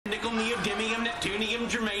neodymium, neptunium,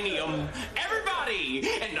 germanium. Everybody!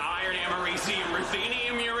 And iron, americium,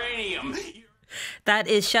 ruthenium, uranium. That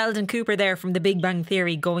is Sheldon Cooper there from The Big Bang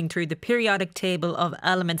Theory, going through the periodic table of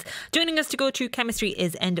elements. Joining us to go through chemistry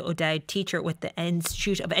is Enda Dowd, teacher with the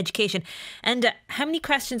Institute of Education. And how many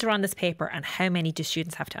questions are on this paper and how many do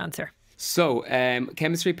students have to answer? So,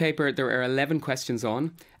 chemistry paper, there are 11 questions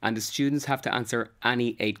on, and the students have to answer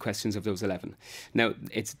any 8 questions of those 11. Now,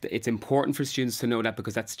 it's important for students to know that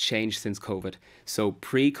because that's changed since COVID. So,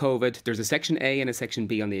 pre-COVID, there's a section A and a section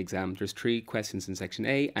B on the exam. There's 3 questions in section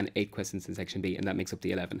A and 8 questions in section B, and that makes up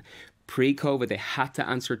the 11. Pre-COVID, they had to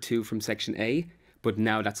answer 2 from section A, but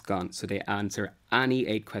now that's gone. So they answer any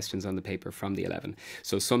 8 questions on the paper from the 11.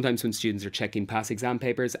 So sometimes when students are checking past exam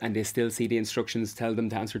papers and they still see the instructions tell them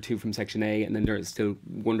to answer 2 from section A, and then they're still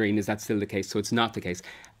wondering, is that still the case? So it's not the case.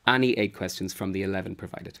 Any 8 questions from the 11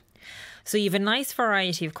 provided. So you have a nice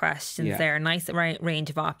variety of questions there, a nice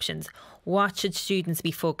range of options. What should students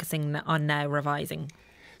be focusing on now revising?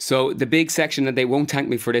 So the big section, and they won't thank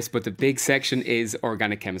me for this, but the big section is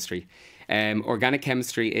organic chemistry. Organic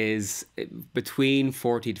chemistry is between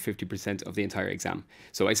 40 to 50% of the entire exam.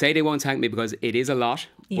 So I say they won't thank me because it is a lot,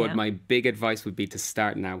 but my big advice would be to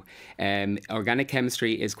start now. Organic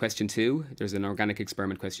chemistry is question 2. There's an organic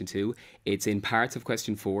experiment question 2. It's in parts of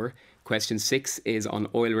question 4. Question 6 is on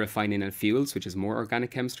oil refining and fuels, which is more organic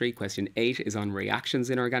chemistry. Question 8 is on reactions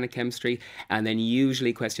in organic chemistry. And then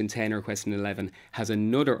usually question 10 or question 11 has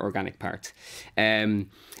another organic part.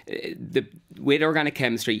 With organic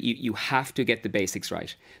chemistry, you have to get the basics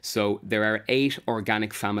right. So there are 8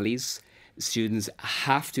 organic families. Students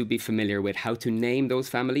have to be familiar with how to name those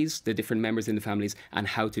families, the different members in the families, and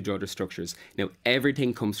how to draw the structures. Now,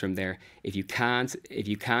 everything comes from there. If you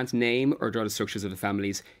can't name or draw the structures of the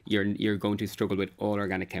families, you're going to struggle with all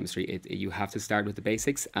organic chemistry. You have to start with the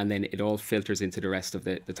basics, and then it all filters into the rest of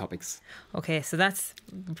the topics. Okay, so that's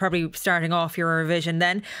probably starting off your revision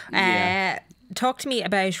then. Talk to me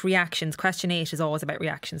about reactions. Question 8 is always about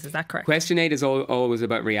reactions. Is that correct? Question 8 is always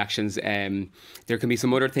about reactions. There can be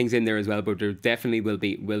some other things in there as well, but there definitely will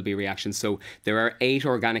be reactions. So there are 8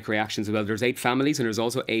 organic reactions as well. There's 8 families, and there's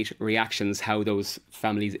also 8 reactions, how those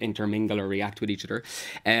families intermingle or react with each other.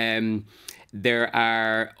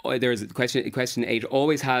 There's question 8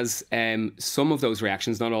 always has some of those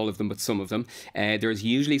reactions, not all of them, but some of them. There's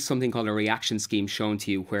usually something called a reaction scheme shown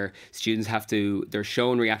to you where students they're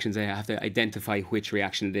shown reactions, they have to identify which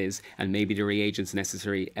reaction it is and maybe the reagents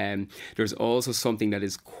necessary. There's also something that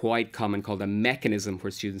is quite common called a mechanism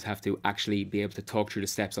where students have to actually be able to talk through the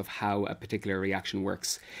steps of how a particular reaction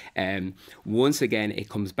works. Once again, it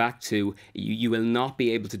comes back to you will not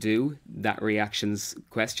be able to do that reactions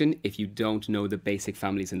question if you don't know the basic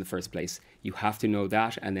families in the first place. You have to know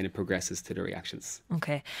that, and then it progresses to the reactions.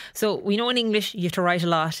 Okay. So we know in English you have to write a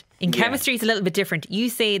lot. In chemistry it's a little bit different. You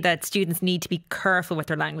say that students need to be careful with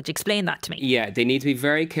their language. Explain that to me. Yeah, they need to be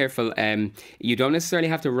very careful. You don't necessarily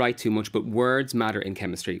have to write too much, but words matter in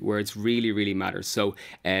chemistry. Words really, really matter. So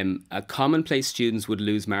a common place students would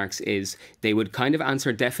lose marks is they would kind of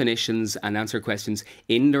answer definitions and answer questions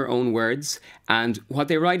in their own words, and what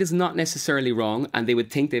they write is not necessarily wrong, and they would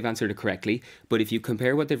think they've answered it correctly. But if you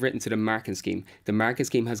compare what they've written to the marking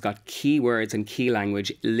scheme has got key words and key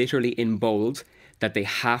language literally in bold that they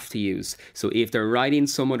have to use. So if they're writing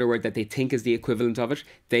some other word that they think is the equivalent of it,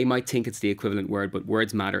 they might think it's the equivalent word, but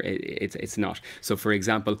words matter. It's not. So for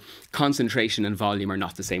example, concentration and volume are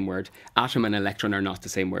not the same word. Atom and electron are not the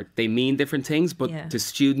same word. They mean different things, but to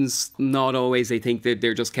students, not always. They think that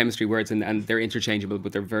they're just chemistry words and they're interchangeable,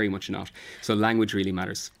 but they're very much not. So language really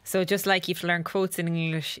matters. So just like you have to learn quotes in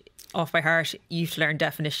English off by heart, you have to learn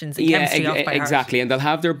definitions in chemistry off by heart. Exactly, and they'll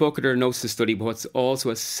have their book or their notes to study, but what's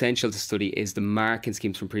also essential to study is the marking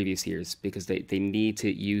schemes from previous years, because they need to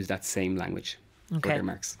use that same language for their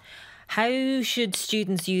marks. How should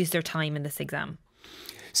students use their time in this exam?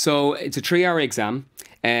 So it's a 3-hour exam,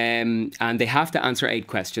 and they have to answer 8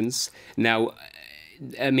 questions. Now,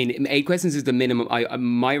 I mean, 8 questions is the minimum.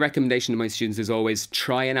 My recommendation to my students is always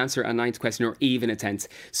try and answer a 9th question or even a 10th.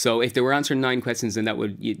 So if they were answering 9 questions, then that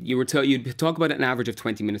would you'd talk about an average of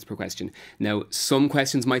 20 minutes per question. Now, some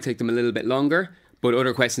questions might take them a little bit longer, but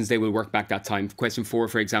other questions, they will work back that time. Question 4,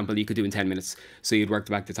 for example, you could do in 10 minutes. So you'd work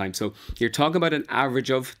back the time. So you're talking about an average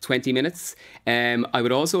of 20 minutes. I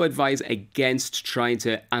would also advise against trying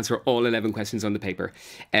to answer all 11 questions on the paper.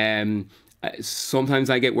 Sometimes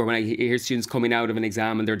I get when I hear students coming out of an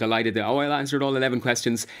exam and they're delighted that, I answered all 11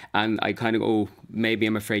 questions, and I kind of go, maybe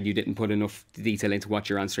I'm afraid you didn't put enough detail into what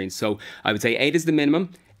you're answering. So I would say 8 is the minimum,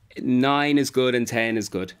 9 is good, and 10 is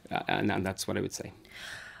good, and that's what I would say.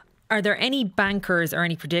 Are there any bankers or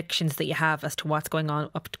any predictions that you have as to what's going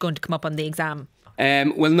to come up on the exam?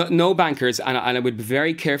 Well, no bankers, and I would be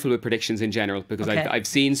very careful with predictions in general, because Okay. I've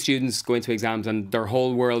seen students go into exams and their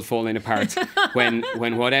whole world falling apart when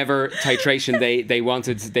whatever titration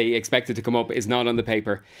they expected to come up is not on the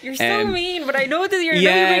paper. You're so mean, but I know that you're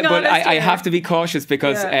Yeah, being but honest I here. have to be cautious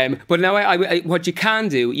because. Yeah. But now, what you can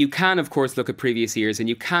do, you can of course look at previous years, and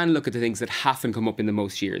you can look at the things that haven't come up in the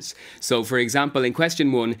most years. So, for example, in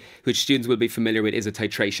question 1, which students will be familiar with, is a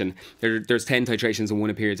titration. There's 10 titrations and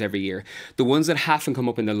one appears every year. The ones that haven't come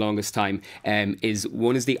up in the longest time is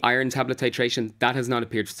the iron tablet titration. That has not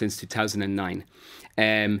appeared since 2009.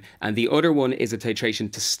 And the other one is a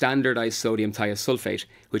titration to standardized sodium thiosulfate,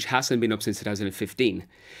 which hasn't been up since 2015.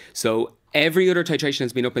 So every other titration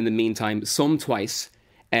has been up in the meantime, some twice.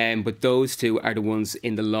 But those two are the ones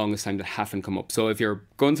in the longest time that haven't come up. So if you're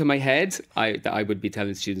going to my head, I would be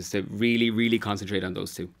telling students to really, really concentrate on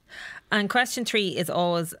those two. And question 3 is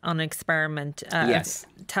always on an experiment. Yes.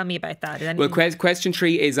 Tell me about that. Well, question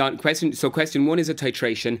 3 is on question. So question 1 is a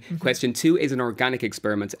titration. Mm-hmm. Question 2 is an organic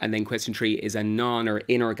experiment, and then question 3 is a non or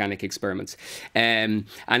inorganic experiment. And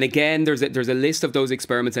again, there's a list of those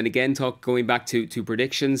experiments. And again, going back to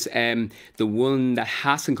predictions. The one that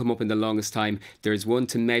hasn't come up in the longest time, there's one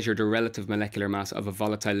to measure the relative molecular mass of a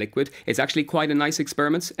volatile liquid. It's actually quite a nice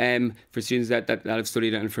experiment for students that have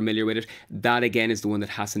studied it and are familiar with it. That again is the one that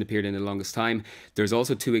hasn't appeared in the longest time. There's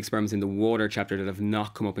also 2 experiments in the water chapter that have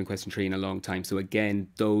not come up in question 3 in a long time. So again,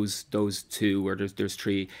 those 2, or there's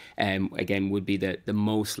 3, again would be the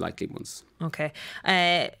most likely ones. Okay.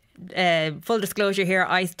 Full disclosure here,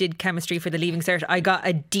 I did chemistry for the Leaving Cert. I got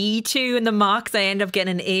a D2 in the mocks. I ended up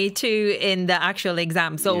getting an A2 in the actual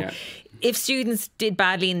exam. So Yeah. if students did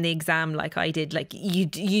badly in the exam like I did, like you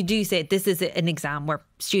do say this is an exam where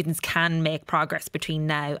students can make progress between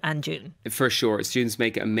now and June. For sure, students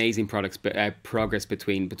make amazing progress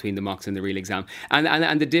between the mocks and the real exam,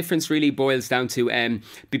 and the difference really boils down to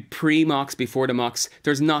pre-mocks, before the mocks.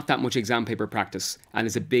 There's not that much exam paper practice, and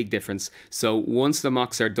it's a big difference. So once the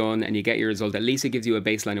mocks are done and you get your result, at least it gives you a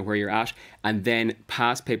baseline of where you're at, and then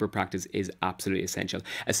past paper practice is absolutely essential,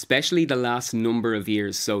 especially the last number of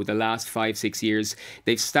years. So the last 5-6 years,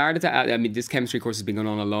 they've started to. I mean, this chemistry course has been going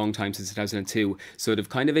on a long time, since 2002. So they've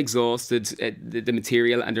kind of exhausted the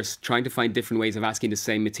material, and they're trying to find different ways of asking the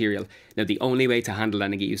same material. Now, the only way to handle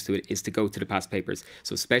that and get used to it is to go to the past papers.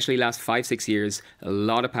 So especially last 5-6 years, a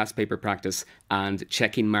lot of past paper practice and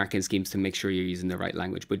checking marking schemes to make sure you're using the right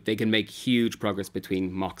language. But they can make huge progress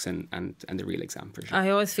between mocks and the real exam, for sure. I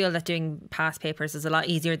always feel that doing past papers is a lot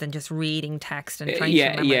easier than just reading text and trying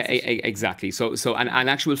to memorize it. Exactly. So an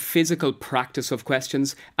actual physical practice of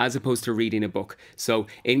questions as opposed to reading a book. So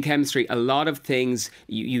in chemistry, a lot of things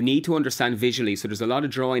you need to understand visually. So there's a lot of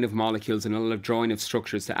drawing of molecules and a lot of drawing of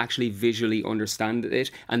structures to actually visually understand it,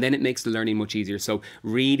 and then it makes the learning much easier. So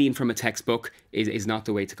reading from a textbook is not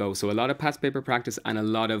the way to go. So a lot of past paper practice and a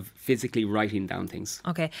lot of physically writing down things.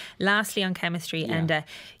 Okay. Lastly, on chemistry, and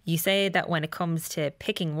you say that when it comes to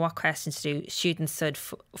picking what questions to do, students should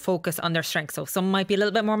focus on their strengths. So some might be a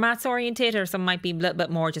little bit more maths orientated, or some might be a little bit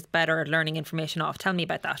more just better at learning information off. Tell me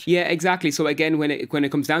about that. Yeah, exactly. So again, when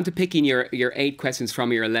it comes down to picking your 8 questions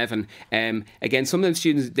from your 11, again, sometimes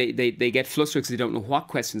students they get flustered because they don't know what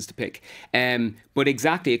questions to pick. But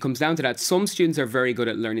exactly, it comes down to that. Some students are very good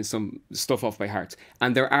at learning some stuff off by heart,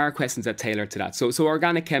 and there are questions that tailor to that. So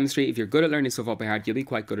organic chemistry, if you're good at learning stuff off by heart, you'll be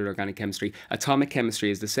quite good at organic chemistry. Atomic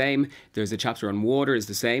chemistry is the same. There's a chapter on water is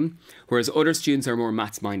the same. Whereas other students are more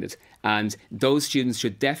maths minded, and those students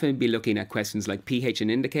should definitely be looking at questions like pH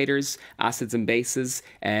and indicators, acids and bases,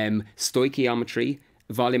 stoichiometry.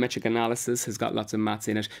 Volumetric analysis has got lots of maths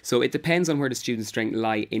in it. So it depends on where the student's strength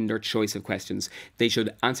lie in their choice of questions. They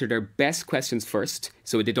should answer their best questions first.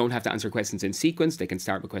 So they don't have to answer questions in sequence. They can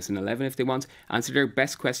start with question 11 if they want. Answer their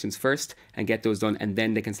best questions first and get those done. And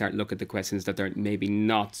then they can start look at the questions that they're maybe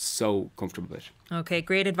not so comfortable with. Okay,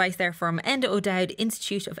 great advice there from Enda Dowd,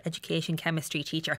 Institute of Education chemistry teacher.